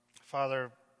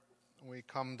Father, we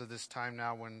come to this time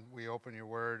now when we open your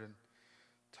word and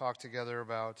talk together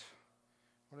about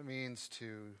what it means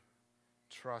to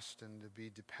trust and to be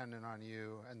dependent on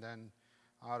you, and then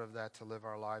out of that to live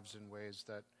our lives in ways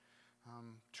that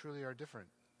truly are different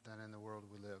than in the world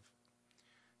we live.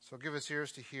 So give us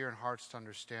ears to hear and hearts to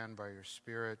understand by your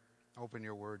Spirit. Open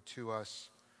your word to us.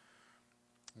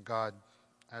 God,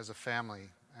 as a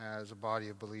family, as a body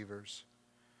of believers,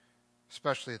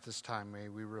 especially at this time, may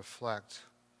we reflect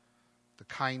the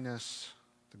kindness,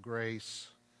 the grace,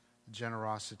 the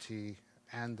generosity,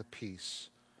 and the peace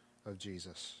of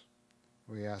Jesus.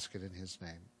 We ask it in his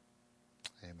name.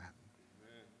 Amen.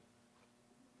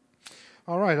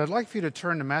 All right, I'd like for you to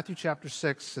turn to Matthew chapter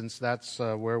 6, since that's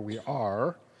where we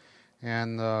are.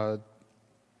 And I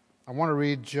want to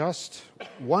read just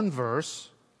one verse,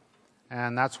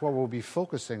 and that's what we'll be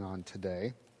focusing on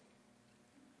today.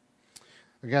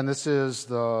 Again, this is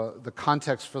the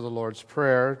context for the Lord's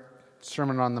Prayer,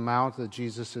 Sermon on the Mount that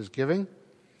Jesus is giving.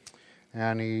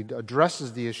 And he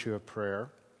addresses the issue of prayer.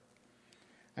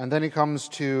 And then he comes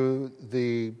to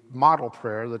the model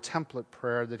prayer, the template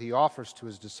prayer that he offers to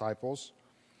his disciples,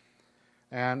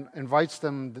 and invites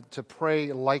them to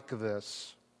pray like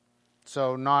this.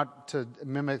 So not to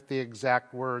mimic the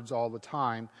exact words all the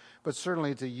time, but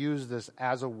certainly to use this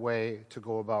as a way to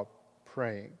go about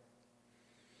praying.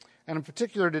 And in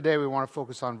particular today, we want to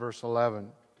focus on verse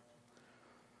 11.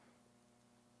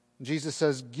 Jesus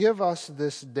says, "Give us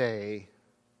this day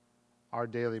our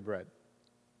daily bread."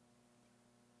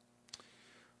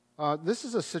 This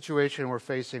is a situation we're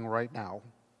facing right now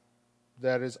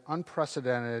that is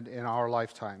unprecedented in our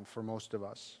lifetime for most of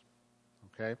us,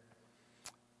 okay?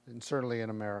 And certainly in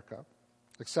America,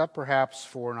 except perhaps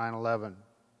for 9/11.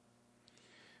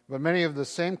 But many of the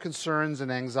same concerns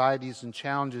and anxieties and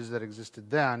challenges that existed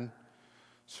then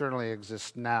certainly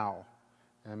exist now,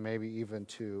 and maybe even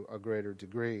to a greater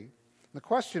degree. The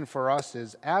question for us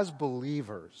is, as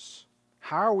believers,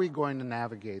 how are we going to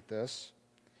navigate this?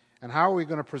 And how are we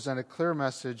going to present a clear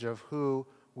message of who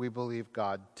we believe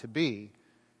God to be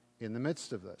in the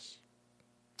midst of this?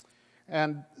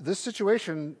 And this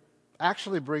situation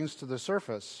actually brings to the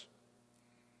surface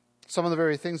some of the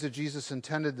very things that Jesus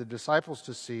intended the disciples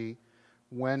to see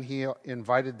when he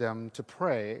invited them to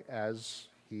pray, as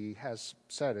he has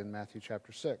said in Matthew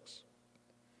chapter 6.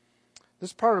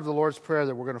 This part of the Lord's Prayer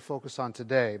that we're going to focus on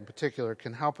today, in particular,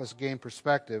 can help us gain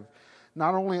perspective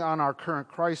not only on our current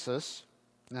crisis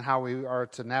and how we are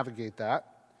to navigate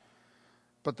that,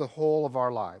 but the whole of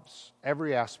our lives,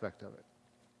 every aspect of it.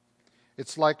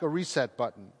 It's like a reset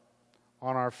button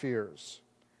on our fears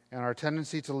and our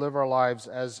tendency to live our lives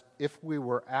as if we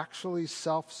were actually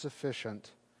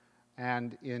self-sufficient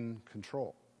and in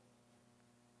control.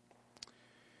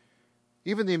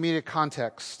 Even the immediate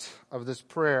context of this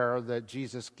prayer that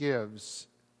Jesus gives,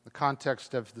 the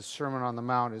context of the Sermon on the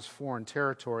Mount, is foreign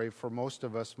territory for most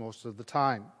of us most of the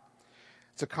time.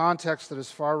 It's a context that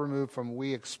is far removed from what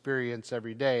we experience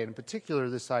every day, and in particular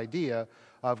this idea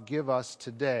of give us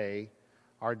today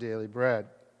our daily bread.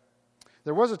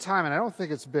 There was a time, and I don't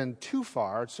think it's been too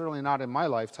far, it's certainly not in my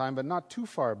lifetime, but not too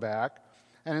far back,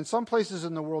 and in some places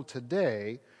in the world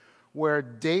today, where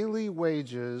daily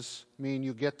wages mean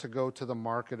you get to go to the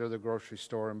market or the grocery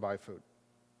store and buy food.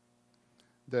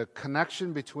 The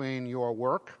connection between your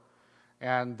work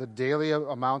and the daily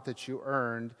amount that you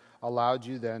earned allowed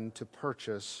you then to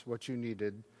purchase what you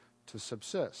needed to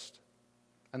subsist.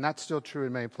 And that's still true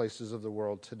in many places of the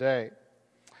world today.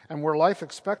 And where life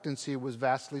expectancy was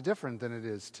vastly different than it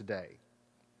is today.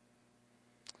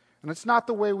 And it's not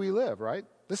the way we live, right?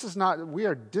 We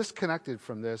are disconnected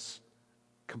from this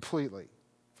completely,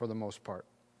 for the most part.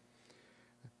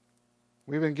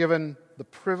 We've been given the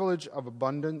privilege of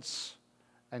abundance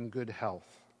and good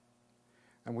health.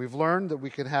 And we've learned that we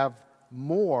can have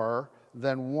more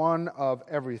than one of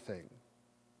everything,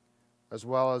 as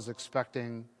well as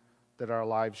expecting that our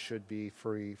lives should be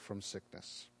free from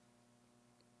sickness.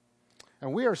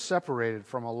 And we are separated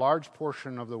from a large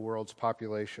portion of the world's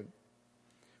population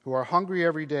who are hungry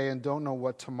every day and don't know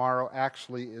what tomorrow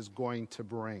actually is going to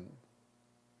bring.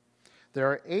 There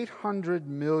are 800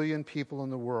 million people in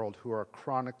the world who are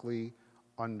chronically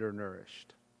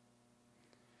undernourished.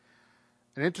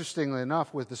 And interestingly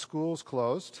enough, with the schools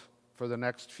closed for the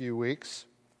next few weeks,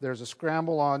 there's a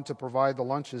scramble on to provide the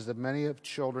lunches that many of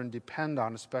children depend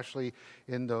on, especially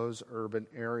in those urban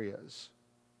areas.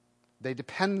 They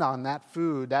depend on that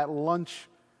food, that lunch,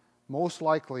 most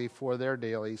likely for their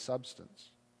daily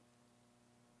substance.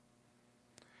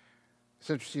 It's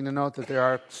interesting to note that there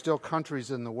are still countries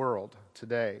in the world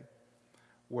today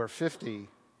where 50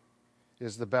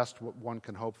 is the best what one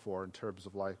can hope for in terms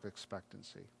of life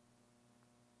expectancy.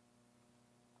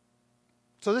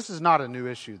 So this is not a new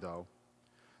issue, though.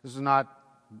 This is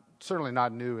certainly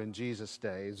not new in Jesus'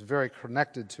 day. It's very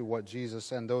connected to what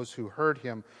Jesus and those who heard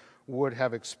him would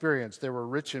have experienced. There were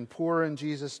rich and poor in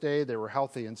Jesus' day. There were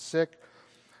healthy and sick.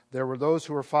 There were those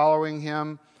who were following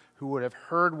him who would have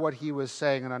heard what he was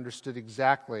saying and understood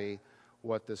exactly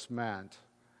what this meant,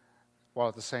 while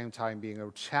at the same time being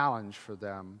a challenge for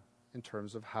them in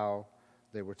terms of how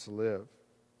they were to live.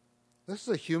 This is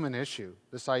a human issue,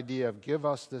 this idea of give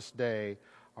us this day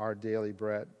our daily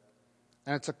bread.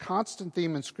 And it's a constant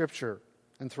theme in Scripture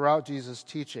and throughout Jesus'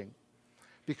 teaching,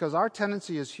 because our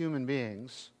tendency as human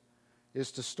beings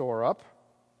is to store up,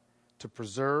 to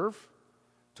preserve,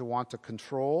 to want to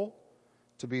control,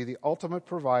 to be the ultimate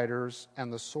providers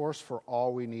and the source for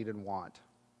all we need and want.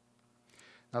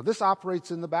 Now, this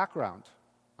operates in the background.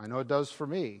 I know it does for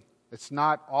me. It's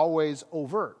not always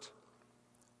overt.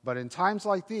 But in times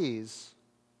like these,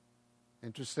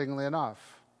 interestingly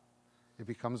enough, it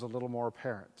becomes a little more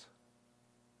apparent.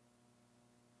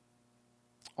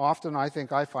 Often I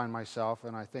think I find myself,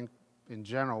 and I think in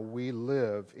general, we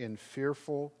live in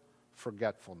fearful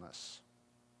forgetfulness.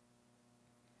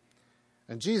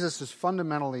 And Jesus is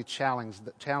fundamentally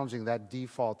challenging that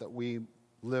default that we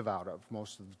live out of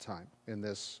most of the time in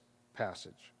this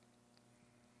passage.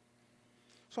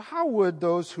 So how would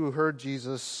those who heard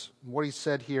Jesus, what he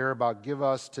said here about give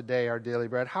us today our daily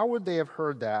bread, how would they have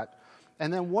heard that?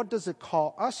 And then what does it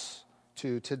call us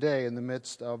to today in the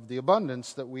midst of the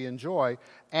abundance that we enjoy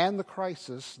and the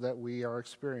crisis that we are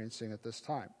experiencing at this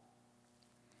time?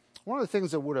 One of the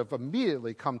things that would have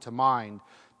immediately come to mind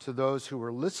to those who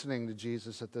were listening to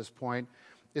Jesus at this point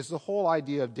is the whole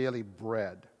idea of daily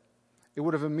bread. It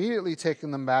would have immediately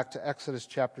taken them back to Exodus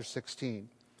chapter 16,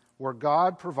 where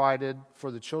God provided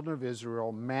for the children of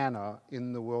Israel manna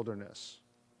in the wilderness.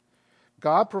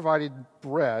 God provided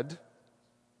bread,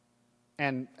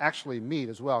 and actually meat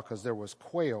as well, because there was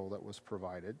quail that was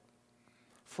provided,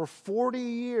 for 40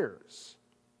 years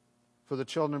for the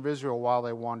children of Israel while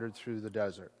they wandered through the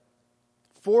desert.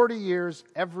 40 years,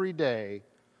 every day,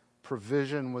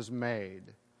 provision was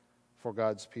made for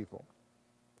God's people.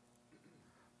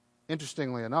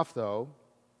 Interestingly enough, though,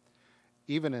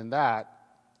 even in that,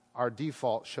 our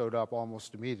default showed up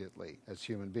almost immediately as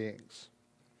human beings.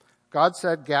 God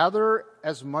said, gather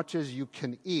as much as you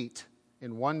can eat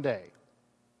in one day.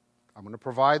 I'm going to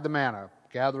provide the manna.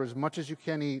 Gather as much as you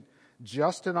can eat,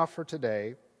 just enough for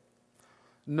today.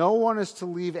 No one is to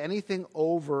leave anything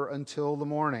over until the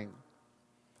morning.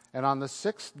 And on the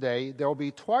sixth day, there will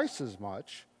be twice as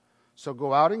much. So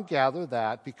go out and gather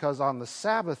that, because on the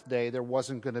Sabbath day, there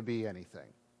wasn't going to be anything.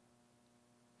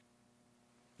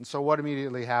 And so what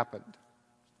immediately happened?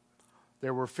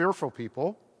 There were fearful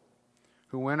people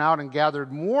who went out and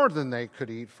gathered more than they could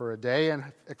eat for a day and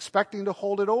expecting to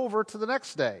hold it over to the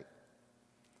next day.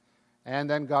 And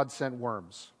then God sent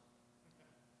worms,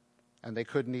 and they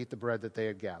couldn't eat the bread that they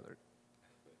had gathered.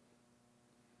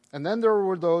 And then there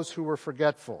were those who were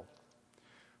forgetful,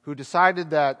 who decided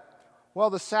that, well,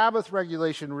 the Sabbath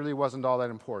regulation really wasn't all that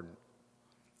important.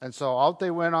 And so out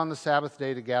they went on the Sabbath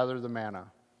day to gather the manna.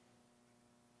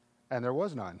 And there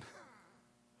was none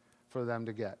for them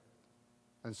to get.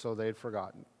 And so they'd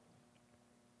forgotten.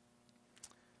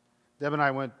 Deb and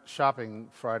I went shopping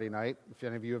Friday night. If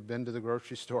any of you have been to the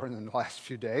grocery store in the last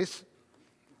few days,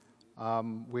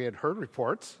 we had heard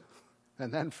reports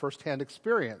and then firsthand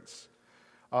experience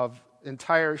of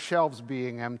entire shelves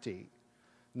being empty.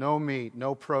 No meat,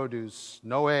 no produce,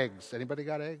 no eggs. Anybody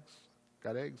got eggs?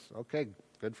 Got eggs? Okay,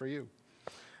 good for you.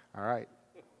 All right.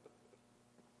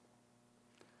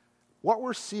 What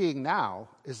we're seeing now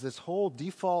is this whole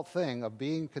default thing of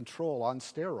being in control on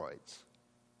steroids.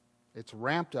 It's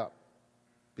ramped up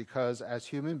because as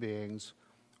human beings,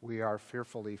 we are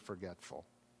fearfully forgetful.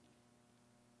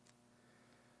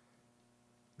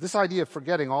 This idea of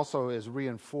forgetting also is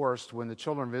reinforced when the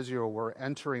children of Israel were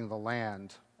entering the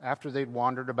land after they'd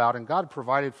wandered about, and God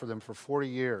provided for them for 40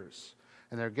 years.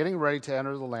 And they're getting ready to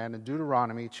enter the land in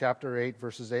Deuteronomy chapter 8,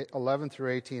 verses 11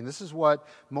 through 18. This is what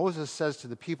Moses says to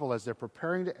the people as they're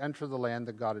preparing to enter the land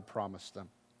that God had promised them.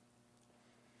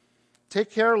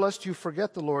 Take care lest you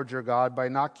forget the Lord your God by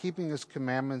not keeping his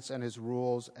commandments and his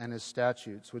rules and his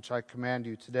statutes, which I command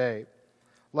you today.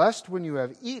 Lest when you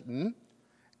have eaten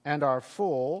and are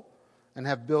full and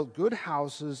have built good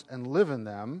houses and live in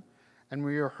them, and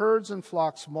when your herds and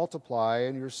flocks multiply,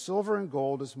 and your silver and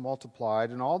gold is multiplied,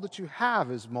 and all that you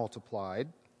have is multiplied,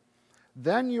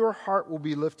 then your heart will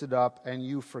be lifted up, and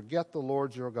you forget the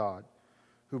Lord your God,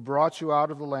 who brought you out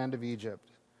of the land of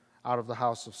Egypt, out of the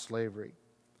house of slavery,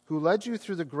 who led you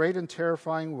through the great and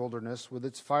terrifying wilderness with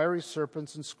its fiery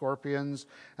serpents and scorpions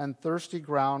and thirsty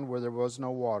ground where there was no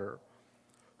water,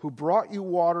 who brought you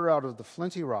water out of the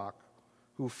flinty rock,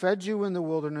 who fed you in the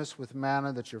wilderness with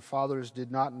manna that your fathers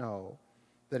did not know,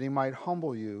 that he might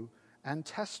humble you and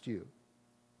test you,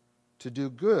 to do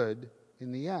good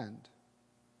in the end.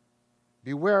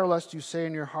 Beware lest you say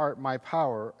in your heart, my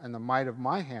power and the might of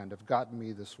my hand have gotten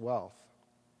me this wealth.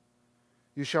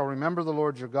 You shall remember the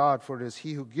Lord your God, for it is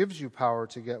he who gives you power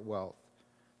to get wealth,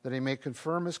 that he may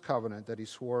confirm his covenant that he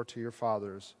swore to your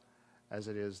fathers, as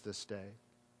it is this day.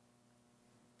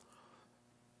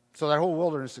 So that whole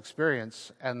wilderness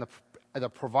experience and the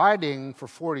providing for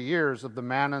 40 years of the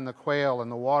manna and the quail and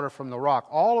the water from the rock,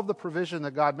 all of the provision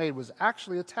that God made was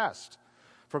actually a test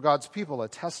for God's people, a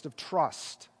test of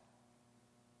trust,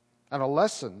 and a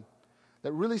lesson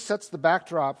that really sets the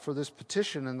backdrop for this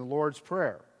petition in the Lord's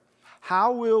Prayer.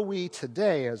 How will we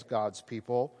today, as God's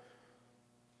people,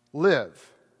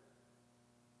 live?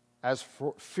 As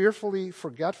fearfully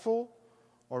forgetful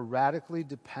or radically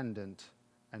dependent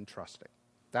and trusting?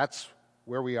 That's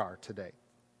where we are today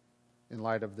in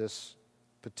light of this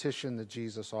petition that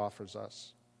Jesus offers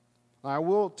us. Now, I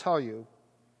will tell you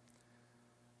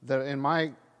that in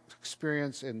my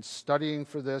experience in studying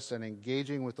for this and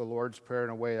engaging with the Lord's Prayer in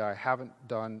a way I haven't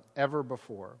done ever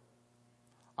before,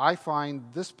 I find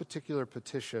this particular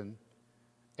petition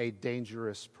a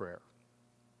dangerous prayer.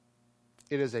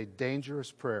 It is a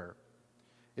dangerous prayer.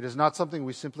 It is not something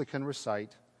we simply can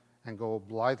recite and go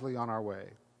blithely on our way.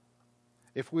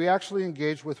 If we actually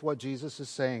engage with what Jesus is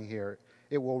saying here,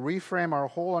 it will reframe our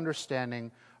whole understanding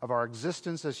of our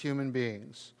existence as human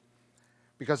beings,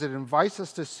 because it invites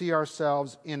us to see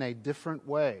ourselves in a different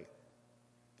way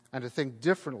and to think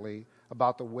differently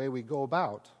about the way we go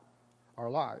about our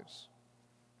lives.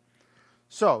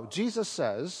 So, Jesus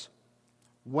says,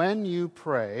 when you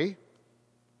pray,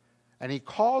 and he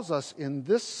calls us in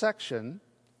this section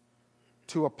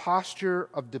to a posture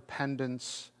of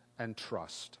dependence and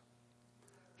trust.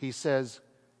 He says,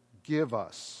 give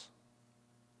us.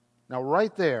 Now,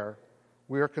 right there,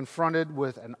 we are confronted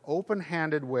with an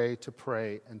open-handed way to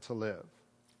pray and to live.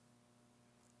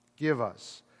 Give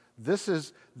us. This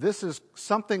is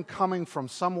something coming from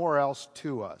somewhere else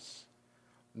to us.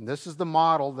 And this is the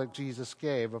model that Jesus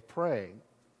gave of praying.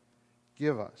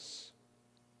 Give us.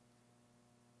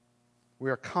 We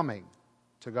are coming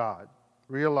to God,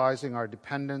 realizing our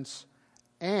dependence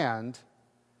and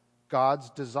God's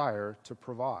desire to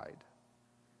provide.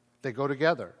 They go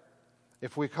together.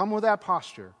 If we come with that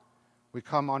posture, we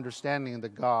come understanding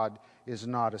that God is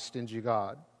not a stingy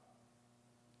God.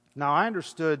 Now, I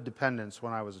understood dependence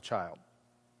when I was a child.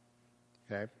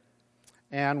 Okay?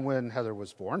 And when Heather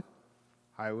was born,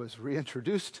 I was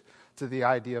reintroduced to the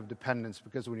idea of dependence,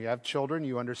 because when you have children,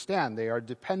 you understand they are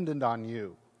dependent on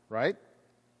you, right?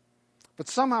 But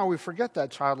somehow we forget that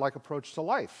childlike approach to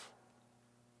life,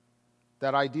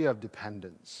 that idea of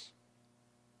dependence.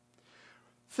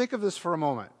 Think of this for a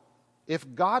moment.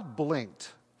 If God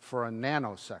blinked for a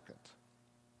nanosecond,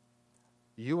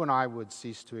 you and I would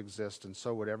cease to exist, and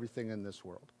so would everything in this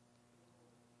world.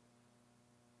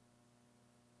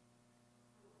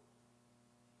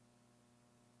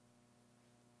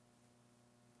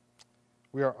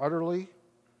 We are utterly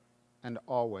and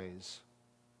always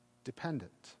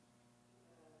dependent.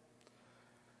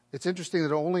 It's interesting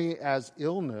that only as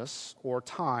illness or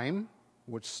time,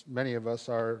 which many of us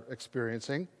are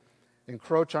experiencing,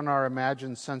 encroach on our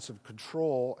imagined sense of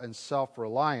control and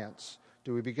self-reliance,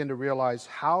 do we begin to realize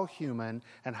how human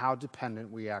and how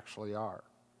dependent we actually are.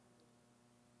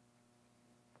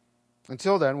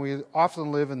 Until then, we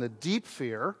often live in the deep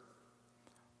fear,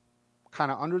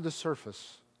 kind of under the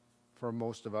surface for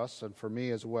most of us, and for me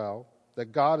as well,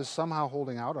 that God is somehow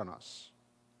holding out on us.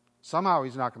 Somehow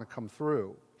he's not going to come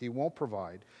through. He won't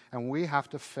provide, and we have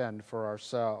to fend for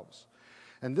ourselves.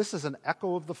 And this is an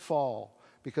echo of the fall,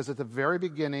 because at the very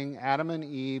beginning, Adam and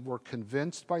Eve were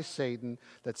convinced by Satan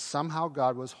that somehow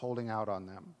God was holding out on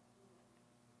them.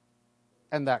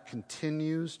 And that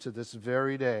continues to this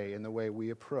very day in the way we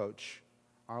approach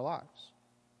our lives.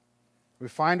 We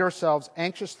find ourselves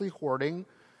anxiously hoarding,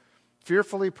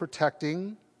 fearfully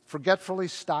protecting, forgetfully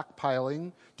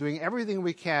stockpiling, doing everything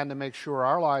we can to make sure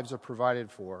our lives are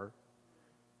provided for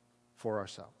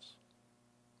ourselves.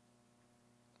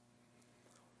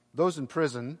 Those in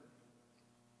prison,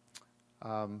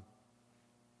 and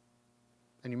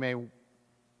you may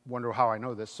wonder how I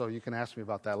know this, so you can ask me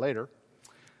about that later.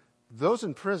 Those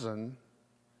in prison,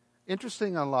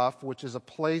 interesting enough, which is a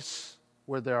place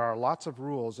where there are lots of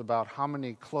rules about how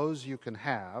many clothes you can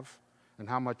have and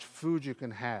how much food you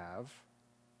can have,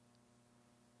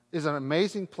 is an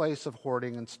amazing place of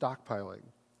hoarding and stockpiling.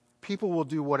 People will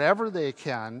do whatever they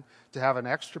can to have an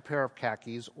extra pair of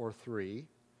khakis or 3,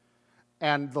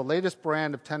 and the latest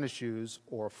brand of tennis shoes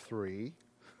or 3,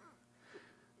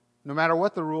 no matter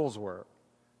what the rules were.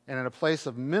 And in a place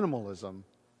of minimalism,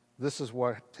 this is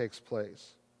what takes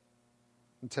place.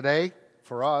 And today,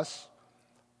 for us,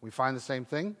 we find the same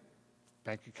thing: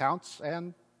 bank accounts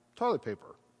and toilet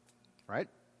paper, right?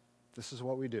 This is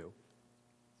what we do.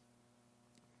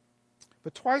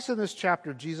 But twice in this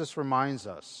chapter, Jesus reminds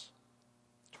us,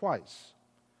 twice,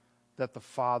 that the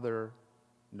Father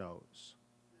knows.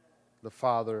 The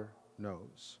Father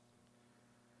knows.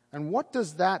 And what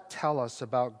does that tell us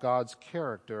about God's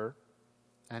character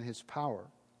and His power?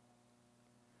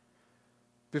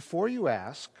 Before you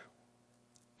ask,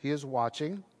 He is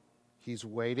watching, He's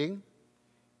waiting,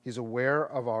 He's aware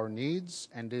of our needs,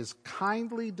 and is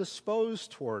kindly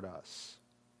disposed toward us.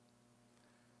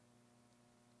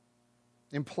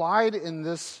 Implied in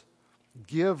this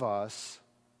 "give us"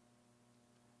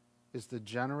 is the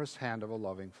generous hand of a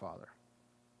loving Father.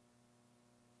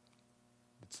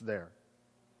 It's there.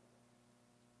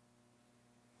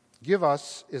 "Give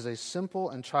us" is a simple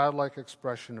and childlike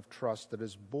expression of trust that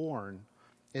is born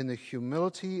in the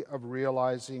humility of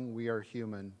realizing we are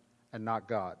human and not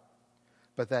God,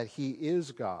 but that He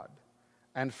is God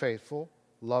and faithful,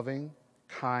 loving,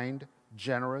 kind,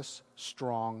 generous,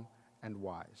 strong, and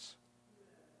wise.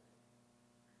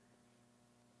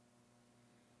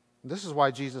 This is why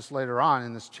Jesus later on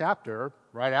in this chapter,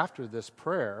 right after this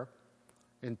prayer,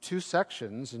 in 2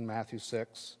 sections in Matthew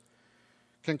 6,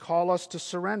 can call us to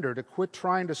surrender, to quit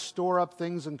trying to store up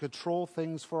things and control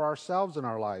things for ourselves in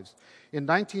our lives. In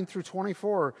 19 through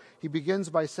 24, he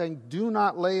begins by saying, "Do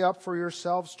not lay up for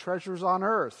yourselves treasures on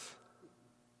earth."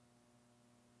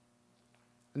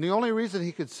 And the only reason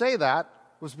he could say that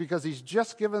was because he's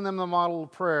just given them the model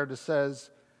of prayer that says,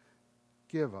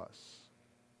 "Give us."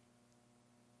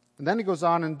 And then he goes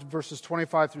on in verses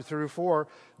 25 through 34,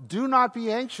 "Do not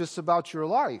be anxious about your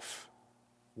life,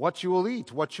 what you will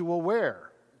eat, what you will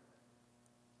wear."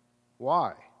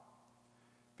 Why?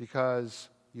 Because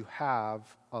you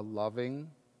have a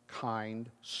loving, kind,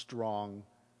 strong,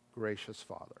 gracious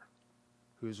Father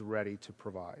who's ready to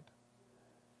provide.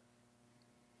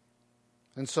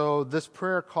 And so this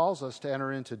prayer calls us to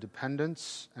enter into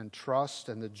dependence and trust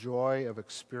and the joy of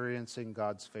experiencing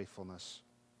God's faithfulness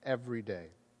every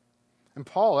day. And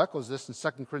Paul echoes this in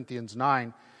 2 Corinthians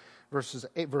 9, verse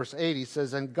 8. He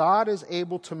says, "And God is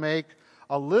able to make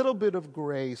a little bit of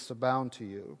grace abound to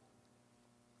you."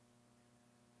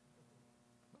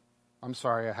 I'm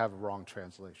sorry, I have a wrong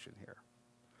translation here.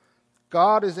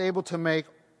 "God is able to make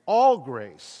all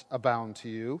grace abound to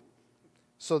you,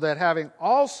 so that having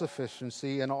all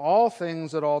sufficiency in all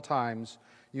things at all times,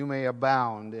 you may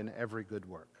abound in every good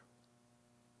work."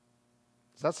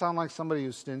 Does that sound like somebody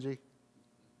who's stingy?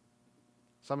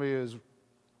 Somebody who's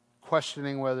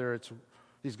questioning whether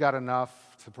he's got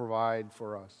enough to provide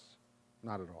for us?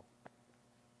 Not at all.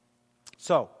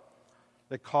 So,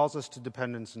 it calls us to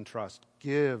dependence and trust.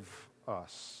 Give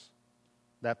us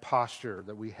that posture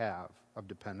that we have of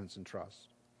dependence and trust.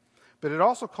 But it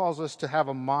also calls us to have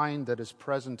a mind that is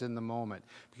present in the moment,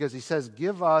 because he says,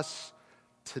 "Give us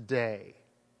today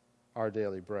our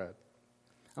daily bread."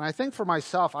 And I think for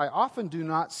myself, I often do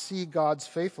not see God's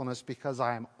faithfulness because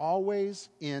I am always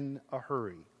in a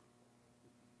hurry.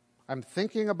 I'm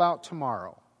thinking about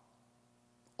tomorrow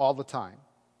all the time.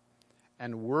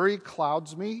 And worry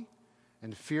clouds me,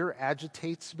 and fear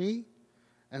agitates me,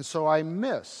 and so I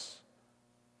miss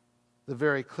the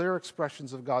very clear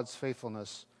expressions of God's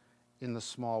faithfulness in the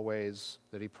small ways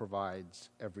that He provides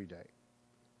every day.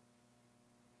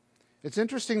 It's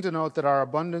interesting to note that our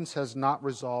abundance has not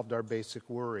resolved our basic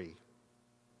worry.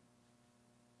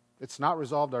 It's not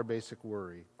resolved our basic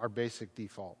worry, our basic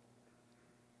default.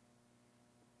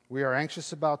 We are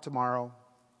anxious about tomorrow.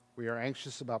 We are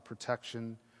anxious about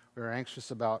protection. We are anxious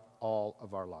about all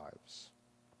of our lives.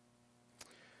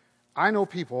 I know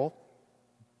people,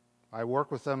 I work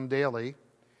with them daily,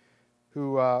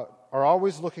 who are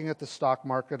always looking at the stock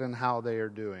market and how they are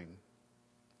doing.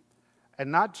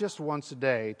 And not just once a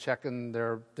day checking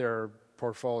their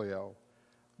portfolio,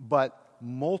 but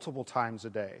multiple times a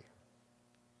day,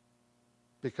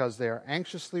 because they are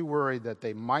anxiously worried that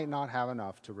they might not have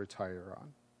enough to retire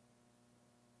on.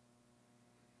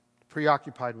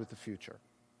 Preoccupied with the future.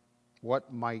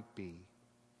 What might be?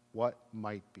 What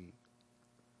might be?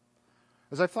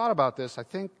 As I thought about this, I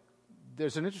think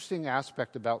there's an interesting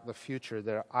aspect about the future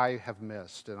that I have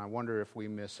missed, and I wonder if we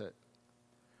miss it.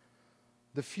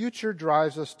 The future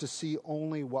drives us to see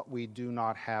only what we do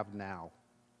not have now.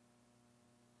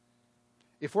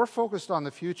 if we're focused on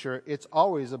the future, it's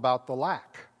always about the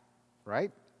lack,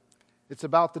 right? It's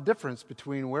about the difference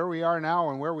between where we are now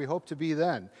and where we hope to be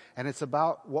then. And it's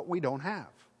about what we don't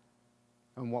have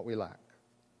and what we lack.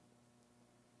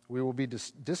 We will be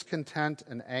discontent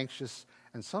and anxious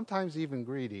and sometimes even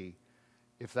greedy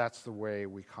if that's the way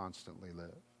we constantly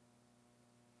live.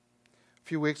 A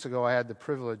few weeks ago, I had the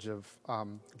privilege of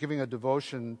giving a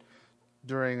devotion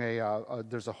during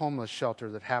there's a homeless shelter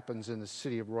that happens in the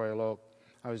city of Royal Oak.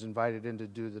 I was invited in to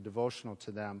do the devotional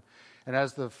to them. And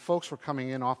as the folks were coming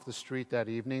in off the street that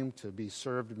evening to be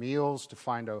served meals, to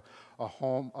find a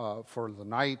home for the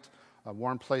night, a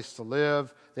warm place to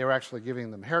live, they were actually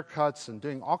giving them haircuts and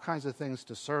doing all kinds of things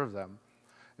to serve them.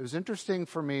 It was interesting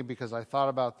for me because I thought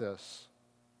about this.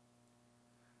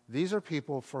 These are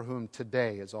people for whom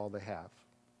today is all they have.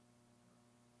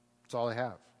 It's all they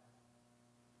have.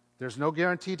 There's no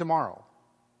guarantee tomorrow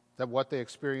that what they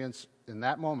experience in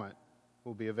that moment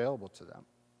will be available to them.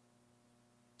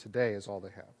 Today is all they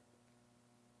have.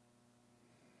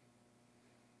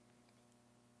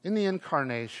 In the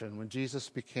incarnation, when Jesus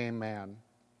became man,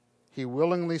 he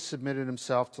willingly submitted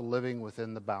himself to living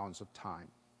within the bounds of time.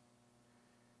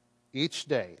 Each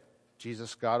day,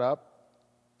 Jesus got up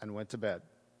and went to bed.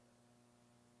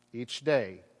 Each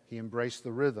day, he embraced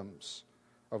the rhythms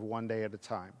of one day at a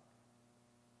time.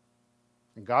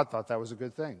 And God thought that was a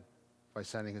good thing by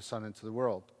sending his son into the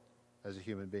world as a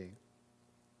human being.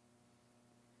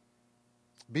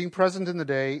 Being present in the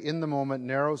day, in the moment,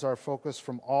 narrows our focus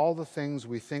from all the things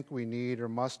we think we need or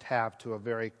must have to a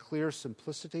very clear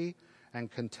simplicity and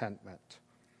contentment.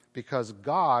 Because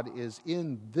God is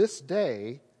in this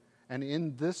day and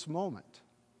in this moment.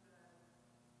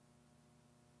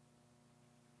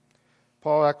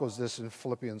 Paul echoes this in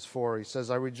Philippians 4. He says,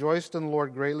 I rejoiced in the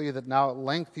Lord greatly that now at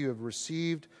length you have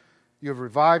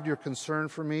revived your concern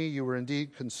for me. You were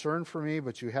indeed concerned for me,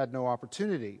 but you had no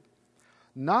opportunity.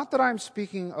 Not that I'm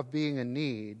speaking of being in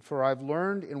need, for I've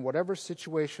learned in whatever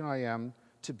situation I am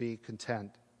to be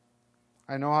content.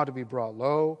 I know how to be brought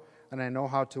low, and I know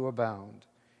how to abound.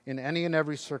 In any and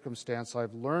every circumstance,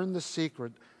 I've learned the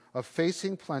secret of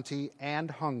facing plenty and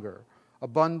hunger,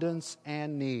 abundance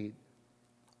and need.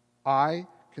 I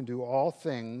can do all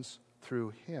things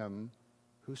through him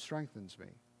who strengthens me.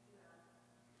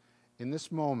 In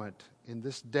this moment, in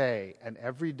this day, and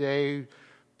every day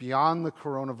beyond the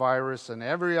coronavirus and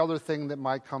every other thing that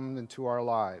might come into our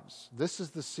lives, this is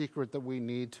the secret that we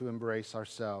need to embrace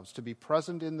ourselves, to be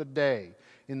present in the day,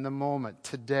 in the moment,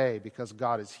 today, because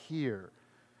God is here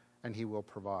and he will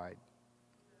provide.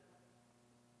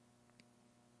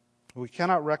 We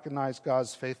cannot recognize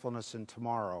God's faithfulness in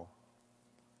tomorrow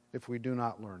if we do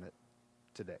not learn it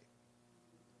today.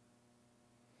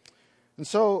 And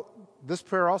so this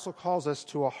prayer also calls us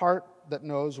to a heart that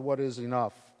knows what is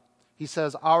enough. He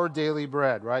says, our daily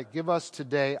bread, right? Give us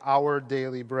today our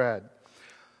daily bread.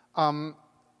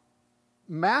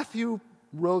 Matthew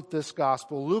wrote this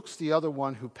gospel. Luke's the other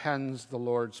one who pens the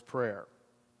Lord's Prayer.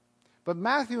 But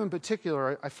Matthew in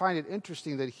particular, I find it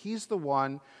interesting that he's the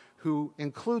one who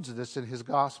includes this in his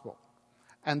gospel,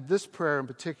 and this prayer in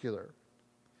particular.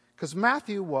 Because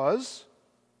Matthew was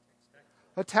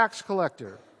a tax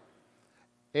collector,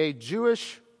 a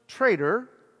Jewish trader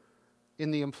in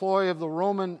the employ of the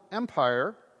Roman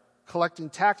Empire, collecting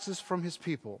taxes from his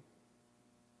people.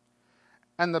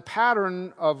 And the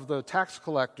pattern of the tax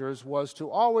collectors was to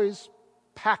always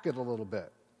pack it a little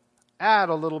bit, add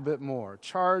a little bit more,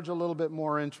 charge a little bit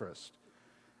more interest,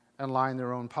 and line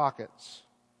their own pockets.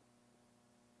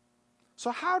 So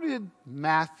how did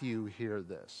Matthew hear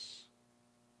this?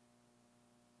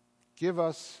 Give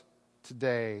us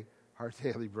today our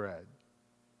daily bread.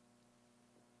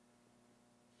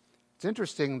 It's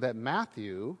interesting that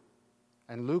Matthew,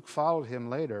 and Luke followed him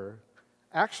later,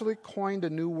 actually coined a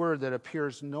new word that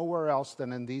appears nowhere else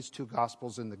than in these two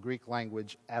Gospels in the Greek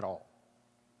language at all.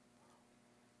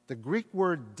 The Greek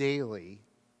word daily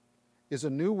is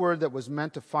a new word that was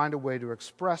meant to find a way to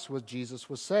express what Jesus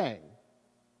was saying.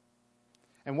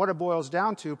 And what it boils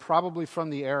down to, probably from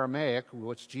the Aramaic,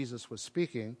 which Jesus was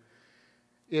speaking,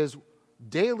 is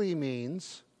daily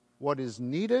means what is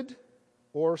needed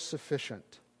or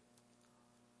sufficient.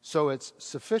 So it's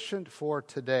sufficient for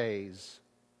today's.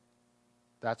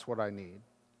 That's what I need.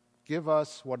 Give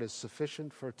us what is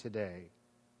sufficient for today,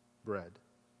 bread.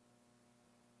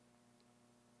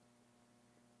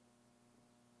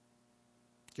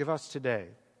 Give us today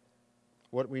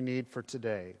what we need for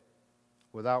today,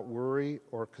 without worry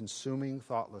or consuming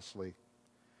thoughtlessly,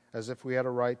 as if we had a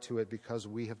right to it because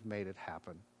we have made it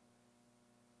happen.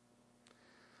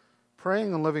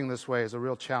 Praying and living this way is a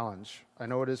real challenge. I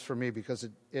know it is for me because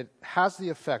it has the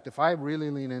effect, if I really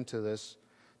lean into this,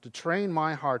 to train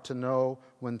my heart to know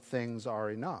when things are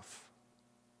enough.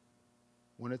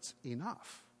 When it's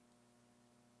enough.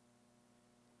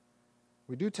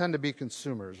 We do tend to be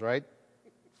consumers, right?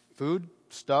 Food,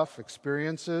 stuff,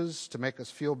 experiences to make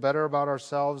us feel better about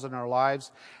ourselves and our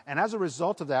lives. And as a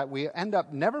result of that, we end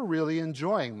up never really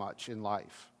enjoying much in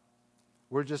life.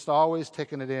 We're just always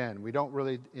taking it in. We don't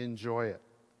really enjoy it.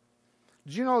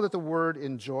 Did you know that the word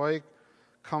enjoy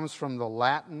comes from the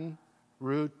Latin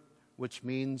root, which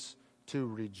means to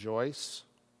rejoice?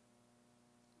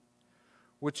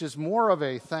 Which is more of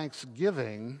a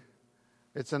thanksgiving.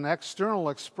 It's an external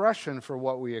expression for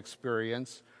what we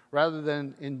experience rather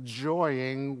than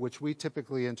enjoying, which we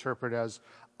typically interpret as,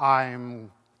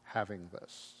 I'm having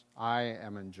this. I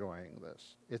am enjoying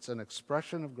this. It's an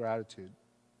expression of gratitude.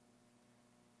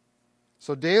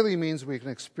 So daily means we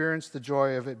can experience the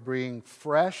joy of it being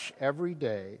fresh every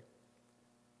day,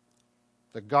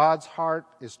 that God's heart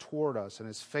is toward us and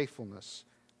His faithfulness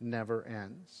never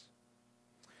ends.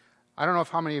 I don't know if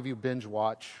how many of you binge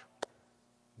watch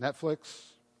Netflix,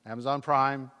 Amazon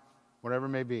Prime, whatever it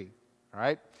may be, all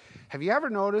right? Have you ever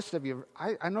noticed,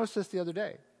 I noticed this the other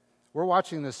day. We're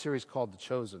watching this series called The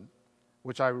Chosen,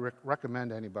 which I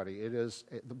recommend to anybody. It is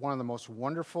one of the most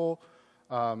wonderful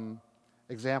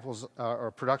examples or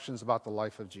productions about the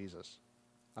life of Jesus.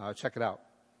 Check it out.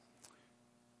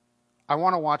 I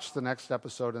want to watch the next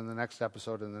episode and the next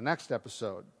episode and the next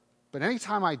episode. But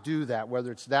anytime I do that,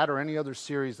 whether it's that or any other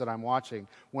series that I'm watching,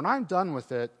 when I'm done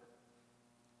with it,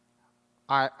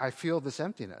 I feel this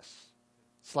emptiness.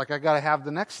 It's like I got to have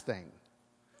the next thing.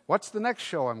 What's the next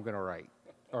show I'm going to write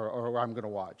or I'm going to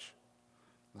watch?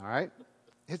 All right?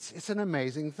 It's an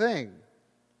amazing thing.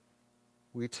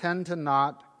 We tend to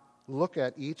not look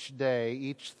at each day,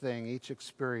 each thing, each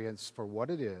experience for what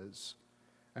it is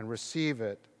and receive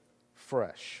it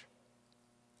fresh.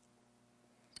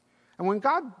 And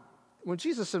when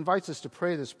Jesus invites us to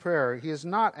pray this prayer, He is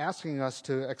not asking us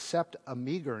to accept a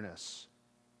meagerness.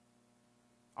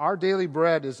 Our daily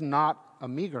bread is not a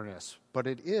meagerness, but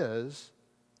it is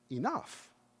enough.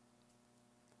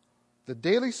 The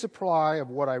daily supply of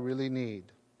what I really need,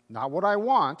 not what I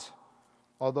want,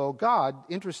 although God,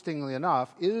 interestingly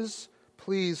enough, is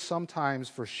pleased sometimes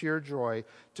for sheer joy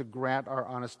to grant our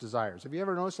honest desires. Have you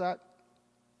ever noticed that?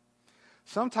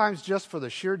 Sometimes just for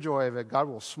the sheer joy of it, God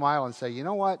will smile and say, you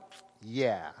know what?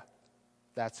 Yeah,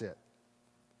 that's it.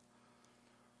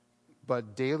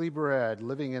 But daily bread,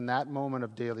 living in that moment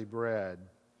of daily bread,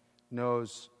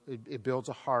 knows it builds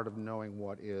a heart of knowing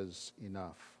what is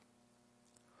enough.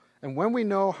 And when we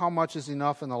know how much is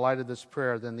enough in the light of this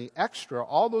prayer, then the extra,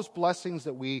 all those blessings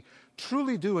that we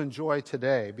truly do enjoy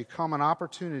today, become an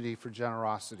opportunity for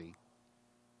generosity.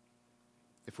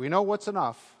 If we know what's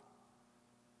enough,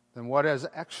 then what is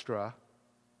extra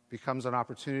becomes an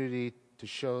opportunity to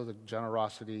show the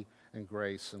generosity and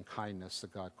grace and kindness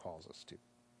that God calls us to.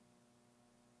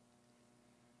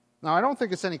 Now, I don't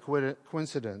think it's any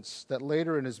coincidence that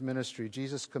later in His ministry,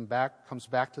 Jesus comes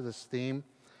back to this theme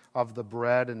of the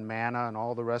bread and manna and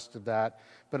all the rest of that,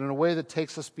 but in a way that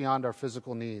takes us beyond our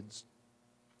physical needs.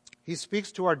 He speaks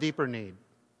to our deeper need.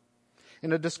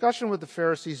 In a discussion with the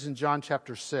Pharisees in John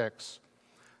chapter 6,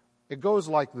 it goes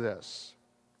like this.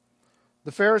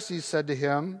 The Pharisees said to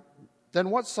Him,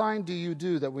 "Then what sign do you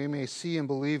do that we may see and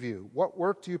believe you? What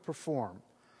work do you perform?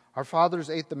 Our fathers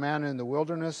ate the manna in the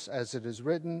wilderness, as it is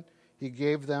written, He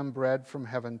gave them bread from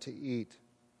heaven to eat."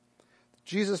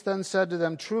 Jesus then said to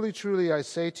them, "Truly, truly, I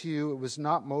say to you, it was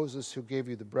not Moses who gave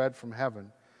you the bread from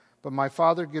heaven, but my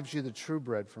Father gives you the true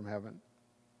bread from heaven.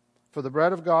 For the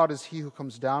bread of God is He who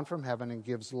comes down from heaven and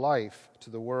gives life to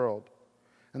the world."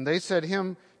 And they said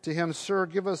to him, "Sir,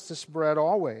 give us this bread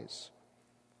always."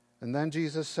 And then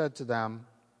Jesus said to them,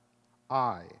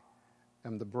 "I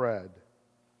am the bread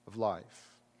of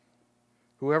life.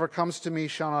 Whoever comes to me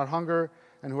shall not hunger,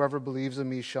 and whoever believes in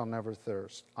me shall never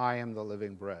thirst. I am the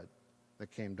living bread that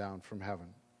came down from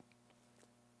heaven."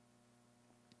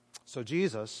 So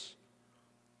Jesus,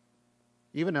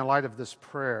 even in light of this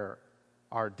prayer,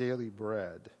 our daily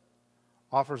bread,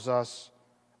 offers us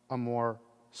a more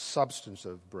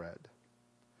substantive bread,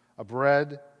 a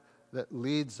bread that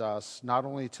leads us not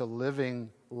only to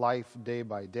living life day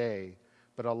by day,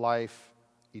 but a life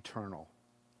eternal,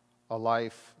 a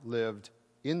life lived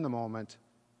in the moment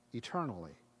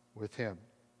eternally with Him.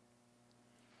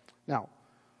 Now,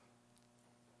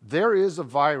 there is a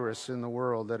virus in the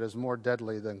world that is more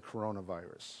deadly than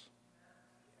coronavirus.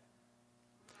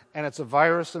 And it's a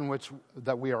virus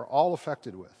that we are all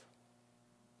affected with.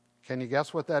 Can you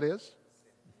guess what that is?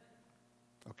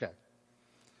 Okay.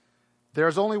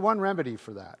 There's only one remedy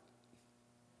for that,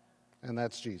 and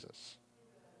that's Jesus.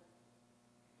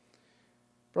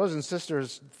 Brothers and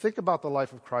sisters, think about the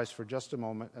life of Christ for just a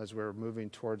moment as we're moving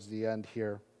towards the end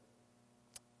here.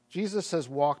 Jesus has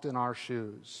walked in our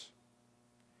shoes.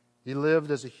 He lived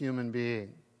as a human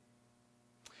being.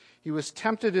 He was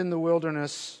tempted in the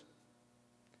wilderness,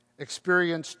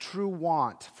 experienced true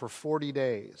want for 40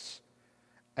 days,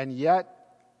 and yet,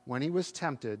 when he was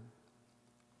tempted,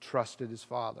 trusted his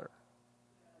Father.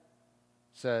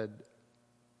 Said,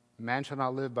 "Man shall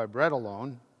not live by bread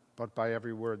alone, but by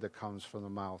every word that comes from the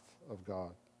mouth of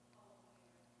God."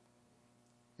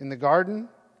 In the garden,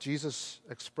 Jesus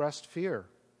expressed fear,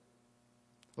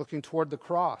 looking toward the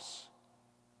cross.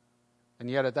 And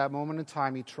yet at that moment in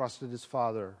time, he trusted his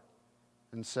Father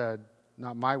and said,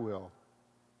 "Not my will,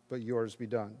 but yours be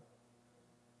done."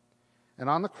 And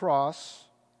on the cross,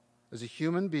 as a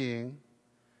human being,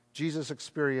 Jesus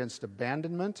experienced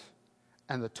abandonment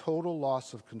and the total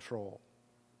loss of control.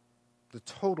 The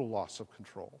total loss of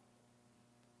control.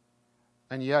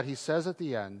 And yet he says at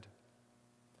the end,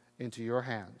 "Into your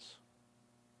hands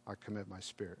I commit my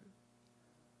spirit."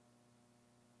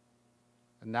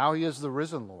 And now he is the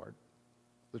risen Lord,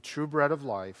 the true bread of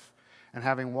life, and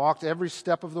having walked every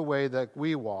step of the way that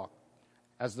we walk,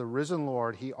 as the risen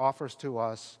Lord, he offers to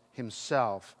us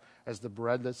himself as the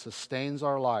bread that sustains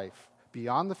our life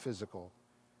beyond the physical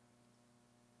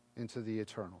into the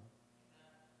eternal.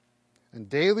 And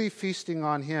daily feasting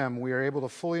on him, we are able to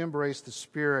fully embrace the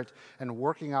Spirit and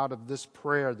working out of this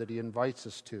prayer that he invites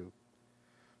us to.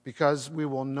 Because we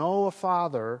will know a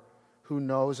Father who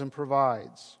knows and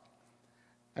provides.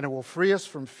 And it will free us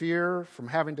from fear, from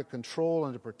having to control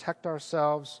and to protect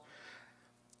ourselves.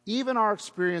 Even our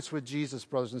experience with Jesus,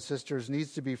 brothers and sisters,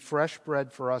 needs to be fresh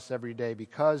bread for us every day,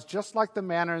 because just like the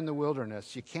manna in the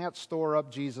wilderness, you can't store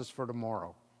up Jesus for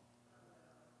tomorrow.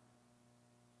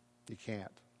 You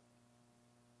can't.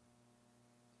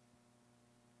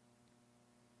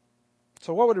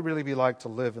 So what would it really be like to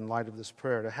live in light of this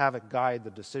prayer, to have it guide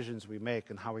the decisions we make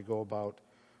and how we go about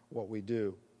what we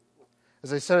do?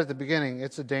 As I said at the beginning,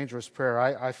 it's a dangerous prayer.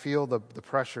 I feel the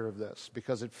pressure of this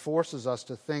because it forces us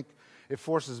to think, it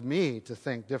forces me to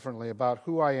think differently about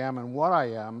who I am and what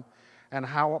I am and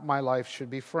how my life should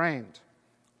be framed.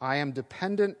 I am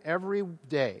dependent every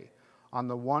day on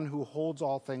the one who holds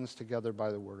all things together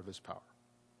by the word of his power.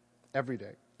 Every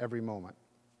day, every moment.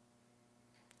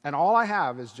 And all I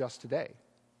have is just today.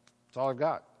 That's all I've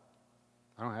got.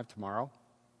 I don't have tomorrow.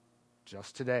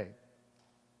 Just today.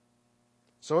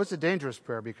 So it's a dangerous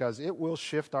prayer because it will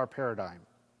shift our paradigm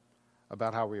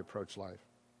about how we approach life.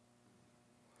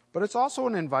 But it's also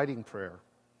an inviting prayer.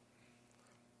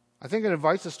 I think it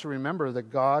invites us to remember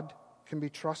that God can be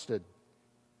trusted.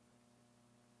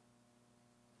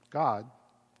 God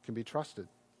can be trusted.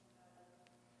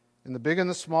 In the big and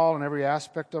the small, in every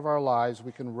aspect of our lives,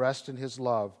 we can rest in his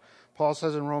love. Paul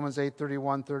says in Romans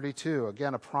 8:31-32,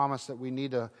 again, a promise that we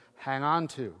need to hang on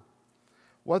to.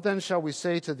 What then shall we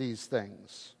say to these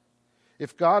things?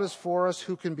 If God is for us,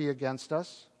 who can be against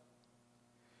us?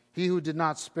 He who did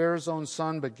not spare his own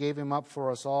son, but gave him up for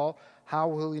us all, how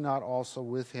will he not also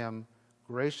with him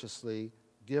graciously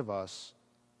give us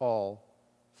all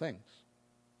things?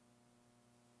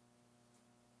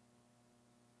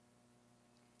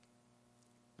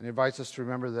 And he invites us to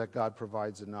remember that God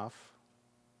provides enough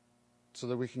so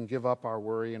that we can give up our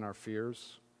worry and our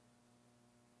fears.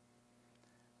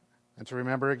 And to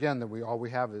remember again that all we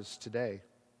have is today.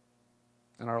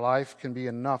 And our life can be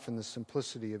enough in the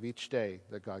simplicity of each day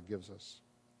that God gives us.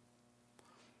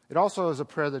 It also is a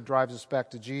prayer that drives us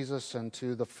back to Jesus and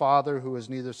to the Father who is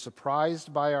neither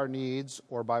surprised by our needs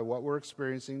or by what we're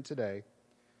experiencing today,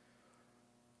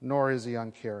 nor is he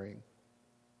uncaring.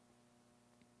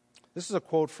 This is a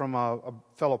quote from a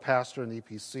fellow pastor in the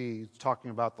EPC talking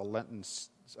about the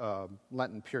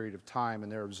Lenten period of time,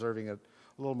 and they're observing it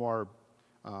a little more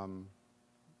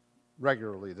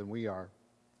regularly than we are.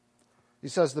 He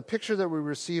says, "The picture that we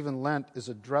receive in Lent is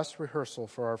a dress rehearsal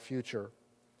for our future.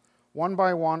 One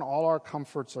by one, all our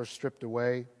comforts are stripped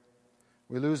away.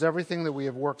 We lose everything that we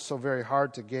have worked so very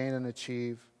hard to gain and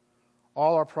achieve.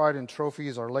 All our pride and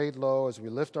trophies are laid low as we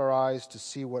lift our eyes to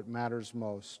see what matters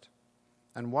most.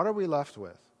 And what are we left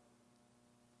with?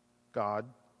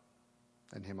 God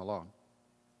and him alone.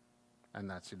 And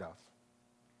that's enough."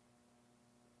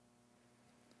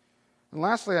 And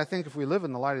lastly, I think if we live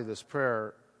in the light of this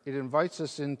prayer, it invites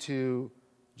us into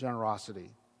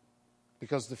generosity.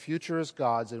 Because the future is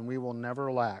God's and we will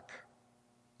never lack,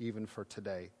 even for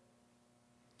today.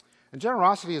 And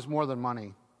generosity is more than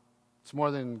money. It's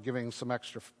more than giving some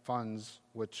extra funds,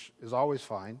 which is always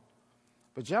fine.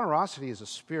 But generosity is a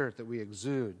spirit that we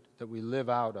exude, that we live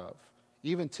out of,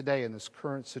 even today in this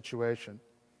current situation.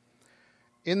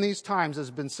 In these times, as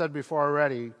has been said before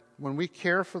already, when we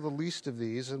care for the least of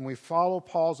these and we follow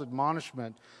Paul's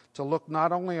admonishment to look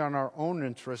not only on our own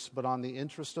interests but on the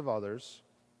interest of others,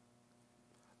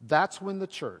 that's when the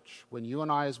church, when you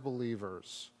and I as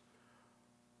believers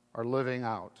are living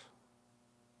out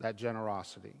that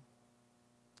generosity,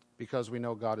 because we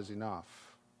know God is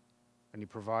enough and He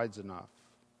provides enough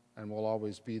and will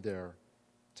always be there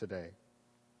today.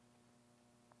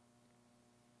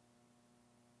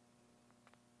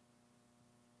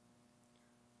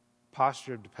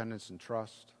 Posture of dependence and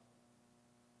trust,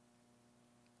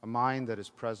 a mind that is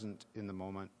present in the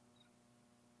moment,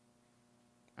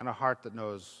 and a heart that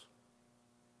knows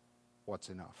what's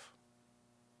enough.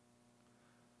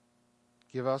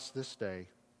 Give us this day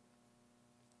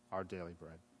our daily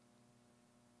bread.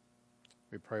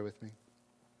 Will you pray with me?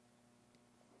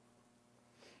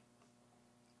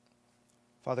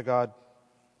 Father God,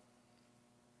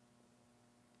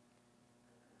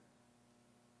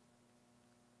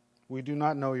 we do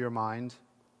not know your mind,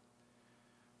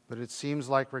 but it seems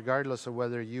like regardless of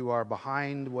whether you are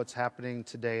behind what's happening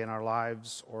today in our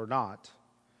lives or not,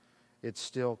 it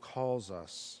still calls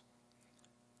us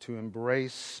to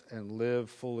embrace and live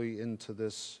fully into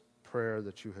this prayer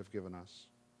that you have given us.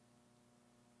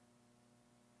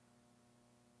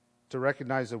 To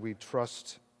recognize that we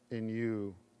trust in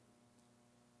you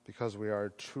because we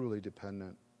are truly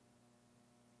dependent.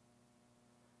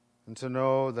 And to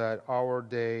know that our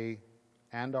day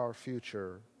and our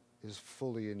future is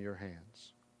fully in your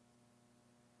hands.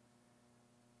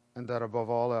 And that above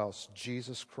all else,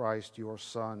 Jesus Christ, your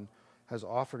Son, has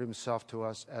offered himself to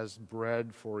us as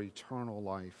bread for eternal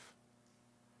life.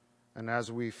 And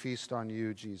as we feast on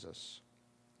you, Jesus,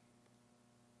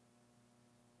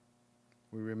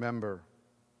 we remember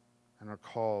and are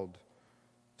called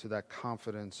to that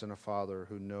confidence in a Father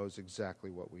who knows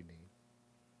exactly what we need.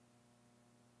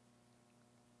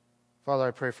 Father,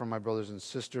 I pray for my brothers and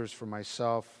sisters, for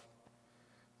myself.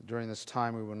 During this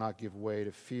time, we will not give way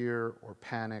to fear or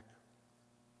panic.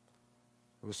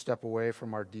 We will step away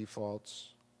from our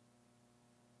defaults.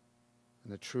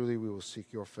 And that truly we will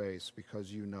seek your face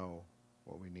because you know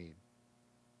what we need.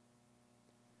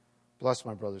 Bless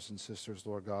my brothers and sisters,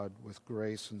 Lord God, with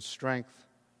grace and strength,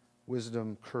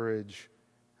 wisdom, courage,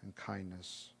 and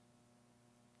kindness.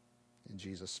 In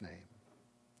Jesus' name,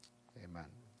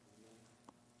 amen.